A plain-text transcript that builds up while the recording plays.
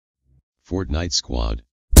Fortnite squad.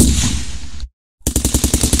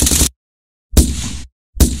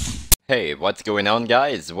 Hey, what's going on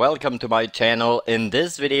guys? Welcome to my channel. In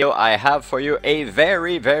this video I have for you a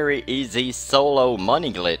very easy solo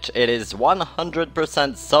money glitch. It is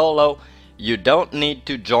 100% solo. You don't need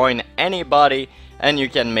to join anybody and you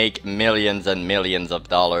can make millions and millions of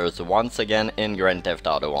dollars once again in Grand Theft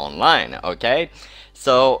Auto Online, okay?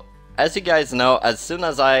 So, as you guys know, as soon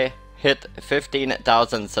as I hit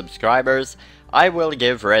 15,000 subscribers, I will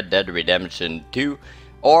give Red Dead Redemption 2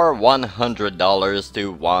 or $100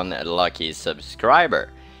 to one lucky subscriber.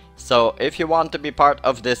 So if you want to be part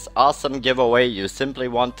of this awesome giveaway, you simply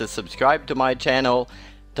want to subscribe to my channel,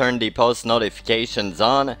 turn the post notifications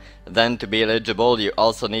on. Then to be eligible, you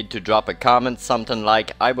also need to drop a comment, something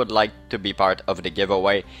like "I would like to be part of the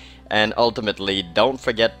giveaway." And ultimately, don't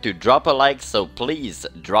forget to drop a like, so please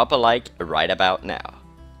drop a like right about now.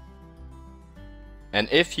 And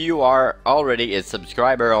if you are already a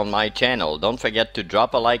subscriber on my channel, don't forget to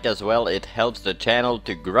drop a like as well. It helps the channel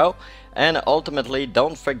to grow. And ultimately,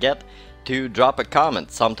 don't forget to drop a comment,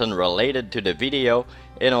 something related to the video,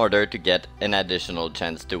 in order to get an additional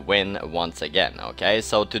chance to win once again, okay?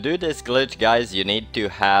 So to do this glitch, guys, you need to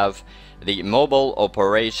have the Mobile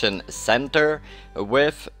Operation Center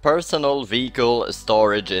with personal vehicle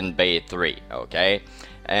storage in Bay 3, okay?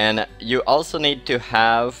 And you also need to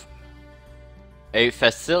have a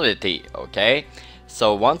facility, okay?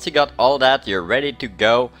 So once you got all that, you're ready to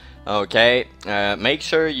go, okay? Make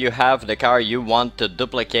sure you have the car you want to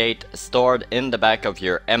duplicate stored in the back of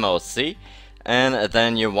your MOC, and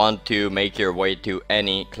then you want to make your way to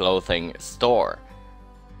any clothing store.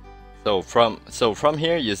 So from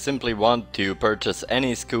here, you simply want to purchase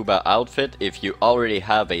any scuba outfit. If you already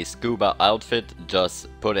have a scuba outfit, just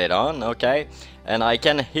put it on, okay? And I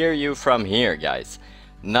can hear you from here, guys.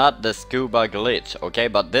 Not the scuba glitch, okay?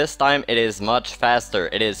 But this time it is much faster.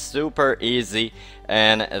 It is super easy,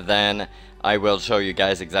 and then I will show you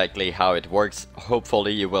guys exactly how it works.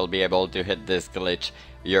 Hopefully you will be able to hit this glitch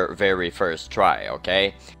your very first try,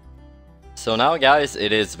 okay? So now guys,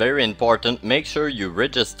 it is very important. Make sure you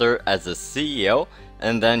register as a CEO,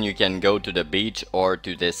 and then you can go to the beach or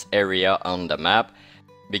to this area on the map,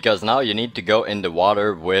 because now you need to go in the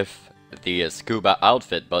water with the scuba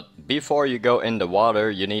outfit. But before you go in the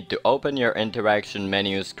water, you need to open your interaction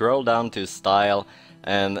menu, scroll down to style,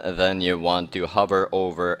 and then you want to hover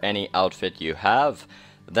over any outfit you have.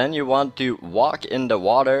 Then you want to walk in the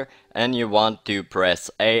water, and you want to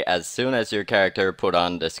press A as soon as your character put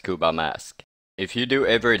on the scuba mask. If you do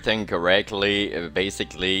everything correctly,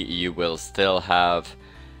 basically you will still have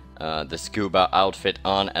the scuba outfit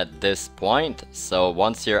on at this point. So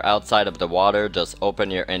once you're outside of the water, just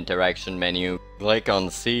open your interaction menu, click on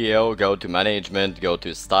CEO, go to management, go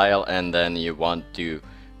to style, and then you want to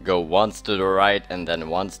go once to the right and then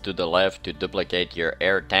once to the left to duplicate your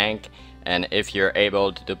air tank. And if you're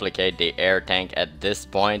able to duplicate the air tank at this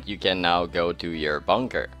point, you can now go to your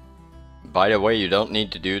bunker. By the way, you don't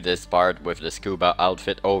need to do this part with the scuba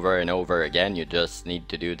outfit over and over again. You just need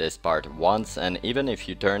to do this part once, and even if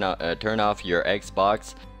you turn off your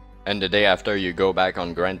Xbox and the day after you go back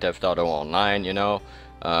on Grand Theft Auto Online, you know,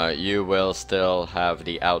 you will still have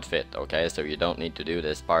the outfit, okay? So you don't need to do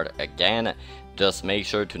this part again. Just make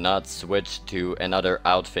sure to not switch to another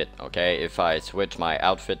outfit, okay? If I switch my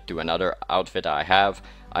outfit to another outfit I have,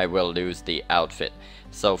 I will lose the outfit.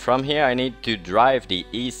 So from here I need to drive the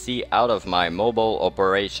EC out of my Mobile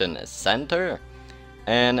Operation Center.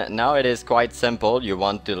 And now it is quite simple. You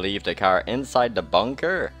want to leave the car inside the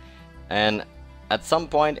bunker. And at some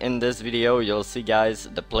point in this video, you'll see, guys,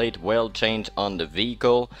 the plate will change on the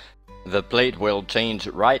vehicle. The plate will change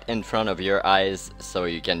right in front of your eyes, so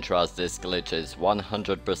you can trust this glitch is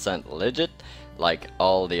 100% legit, like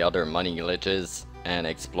all the other money glitches and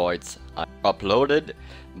exploits I uploaded.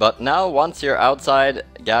 But now once you're outside,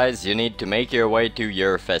 guys, you need to make your way to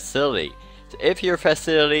your facility. If your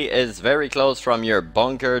facility is very close from your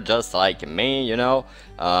bunker, just like me, you know,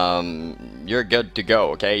 you're good to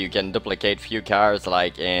go, okay? You can duplicate few cars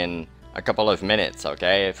like in a couple of minutes,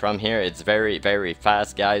 okay? From here it's very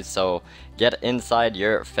fast, guys. So get inside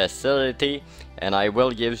your facility and I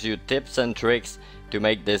will give you tips and tricks to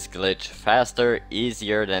make this glitch faster,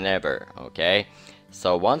 easier than ever, okay?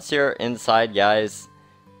 So once you're inside, guys,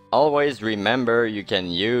 always remember you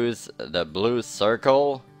can use the blue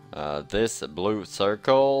circle, this blue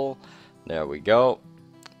circle, there we go,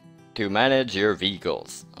 to manage your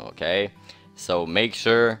vehicles, okay? So make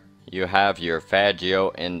sure you have your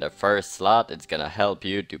Fagio in the first slot. It's gonna help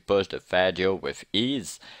you to push the Fagio with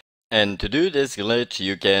ease. And to do this glitch,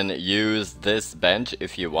 you can use this bench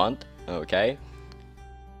if you want, okay?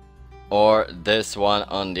 or this one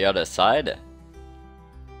on the other side.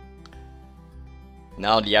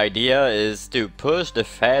 Now the idea is to push the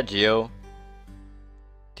Faggio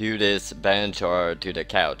to this bench or to the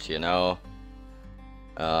couch, you know.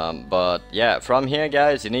 But yeah, from here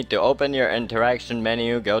guys, you need to open your interaction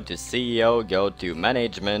menu, go to CEO, go to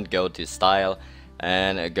management, go to style,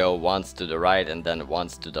 and go once to the right and then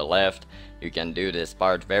once to the left. You can do this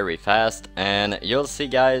part very fast, and you'll see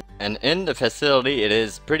guys, and in the facility it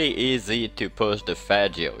is pretty easy to push the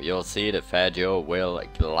Faggio. You'll see the Faggio will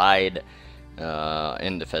glide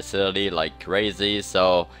in the facility like crazy,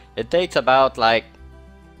 so it takes about like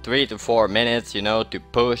 3 to 4 minutes, you know, to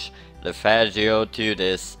push the Faggio to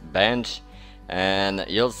this bench, and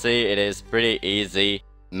you'll see it is pretty easy.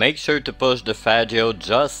 Make sure to push the Faggio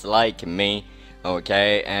just like me,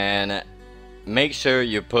 okay, and make sure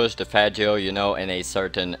you push the Faggio, you know, in a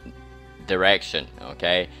certain direction,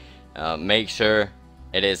 okay. Make sure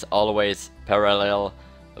it is always parallel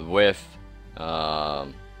with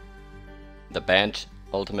the bench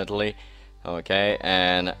ultimately. Okay,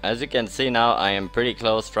 and as you can see now, I am pretty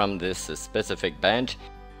close from this specific bench.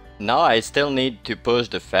 Now I still need to push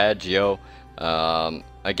the Faggio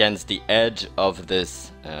against the edge of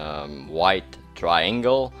this white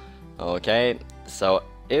triangle. Okay, so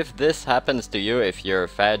if this happens to you, if your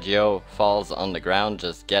Faggio falls on the ground,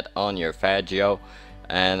 just get on your Faggio,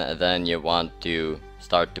 and then you want to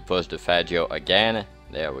start to push the Faggio again.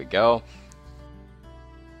 There we go.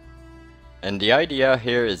 And the idea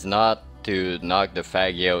here is not to knock the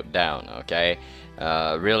Faggio down, okay?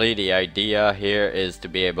 Really the idea here is to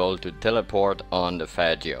be able to teleport on the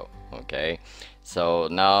Faggio, okay? So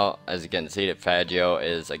now, as you can see, the Faggio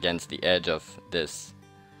is against the edge of this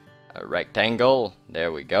rectangle.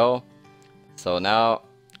 There we go. So now,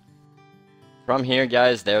 from here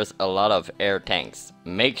guys, there's a lot of air tanks.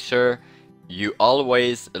 Make sure you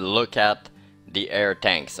always look at the air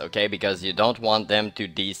tanks, okay? Because you don't want them to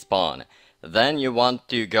despawn. Then you want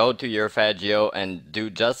to go to your Faggio and do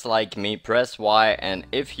just like me, press Y, and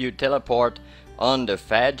if you teleport on the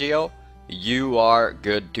Faggio, you are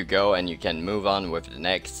good to go and you can move on with the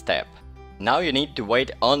next step. Now you need to wait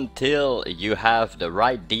until you have the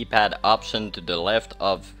right D-pad option to the left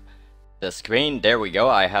of the screen. There we go,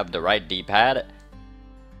 I have the right D-pad.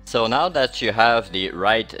 So now that you have the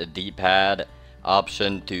right D-pad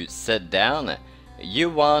option to sit down, you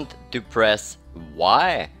want to press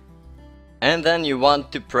Y. And then you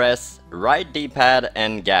want to press right D-pad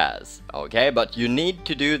and gas, okay? But you need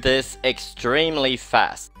to do this extremely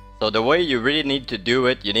fast. So the way you really need to do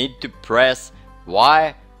it, you need to press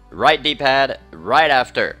Y, right D-pad, right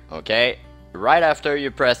after, okay? Right after you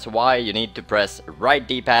press Y, you need to press right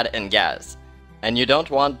D-pad and gas. And you don't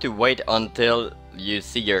want to wait until you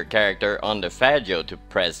see your character on the Faggio to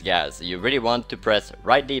press gas. You really want to press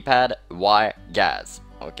right D-pad, Y, gas,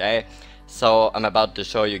 okay? So I'm about to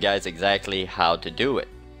show you guys exactly how to do it.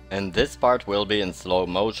 And this part will be in slow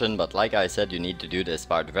motion, but like I said, you need to do this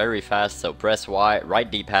part very fast. So press Y, right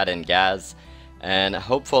D-pad and gas, and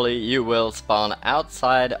hopefully you will spawn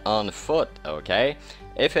outside on foot, okay?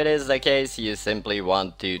 If it is the case, you simply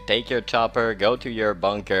want to take your chopper, go to your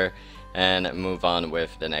bunker, and move on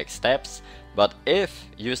with the next steps. But if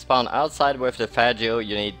you spawn outside with the Faggio,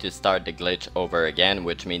 you need to start the glitch over again,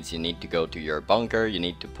 which means you need to go to your bunker, you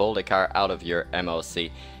need to pull the car out of your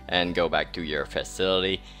MOC and go back to your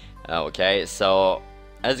facility. Okay, so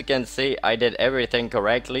as you can see, I did everything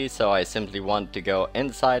correctly, so I simply want to go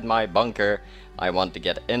inside my bunker. I want to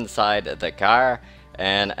get inside the car,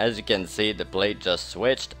 and as you can see, the plate just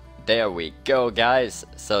switched. There we go guys.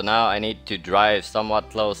 So now I need to drive somewhat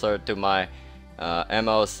closer to my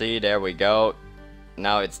MOC. There we go.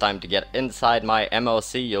 Now it's time to get inside my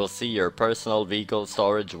MOC. You'll see your personal vehicle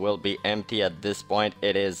storage will be empty at this point.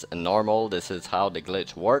 It is normal. This is how the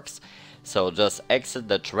glitch works. So just exit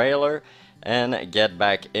the trailer and get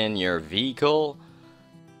back in your vehicle.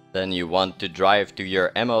 Then you want to drive to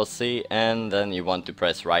your MOC, and then you want to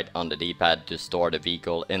press right on the D-pad to store the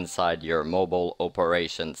vehicle inside your mobile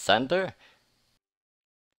operations center.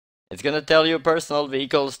 It's gonna tell you personal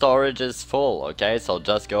vehicle storage is full, okay? So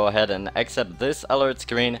just go ahead and accept this alert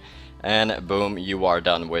screen, and boom, you are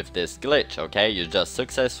done with this glitch, okay? You just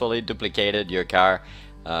successfully duplicated your car.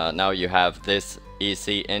 Now you have this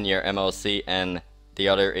EC in your MOC, and the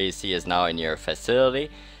other EC is now in your facility.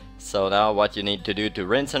 So now what you need to do to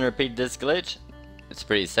rinse and repeat this glitch, it's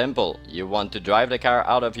pretty simple. You want to drive the car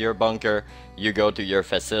out of your bunker, you go to your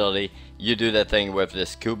facility, you do the thing with the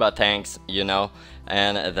scuba tanks, you know,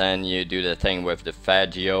 and then you do the thing with the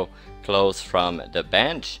Faggio close from the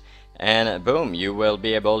bench, and boom, you will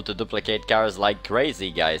be able to duplicate cars like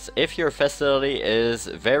crazy, guys. If your facility is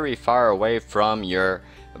very far away from your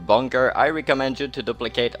bunker, I recommend you to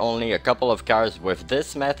duplicate only a couple of cars with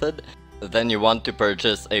this method. Then you want to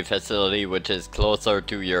purchase a facility which is closer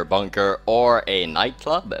to your bunker or a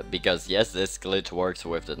nightclub, because yes, this glitch works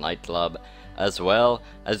with the nightclub as well.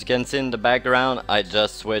 As you can see in the background, I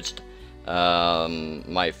just switched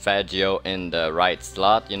my Faggio in the right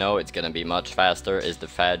slot. You know, it's gonna be much faster as the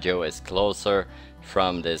Faggio is closer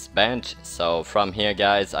from this bench. So from here,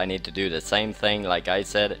 guys, I need to do the same thing. Like I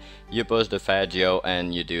said, you push the Faggio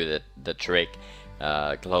and you do the trick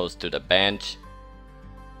close to the bench.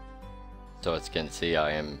 So as you can see,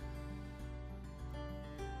 as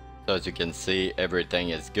you can see, everything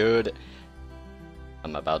is good.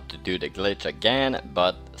 I'm about to do the glitch again,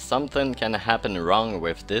 but something can happen wrong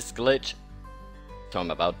with this glitch. So I'm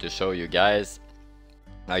about to show you guys.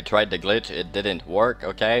 I tried the glitch, it didn't work,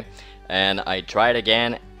 okay? And I tried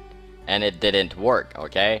again, and it didn't work,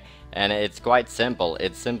 okay? And it's quite simple.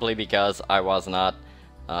 It's simply because I was not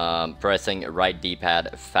pressing right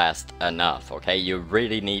D-pad fast enough, okay? You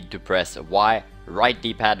really need to press Y, right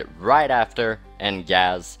D-pad right after, and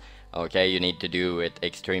gas, okay? You need to do it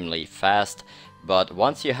extremely fast. But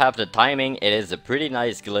once you have the timing, it is a pretty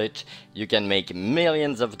nice glitch. You can make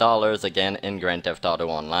millions of dollars again in Grand Theft Auto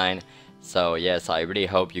Online. So yes, I really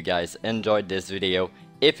hope you guys enjoyed this video.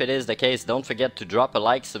 If it is the case, don't forget to drop a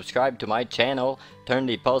like, subscribe to my channel, turn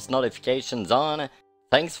the post notifications on.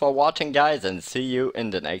 Thanks for watching, guys, and see you in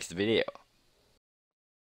the next video.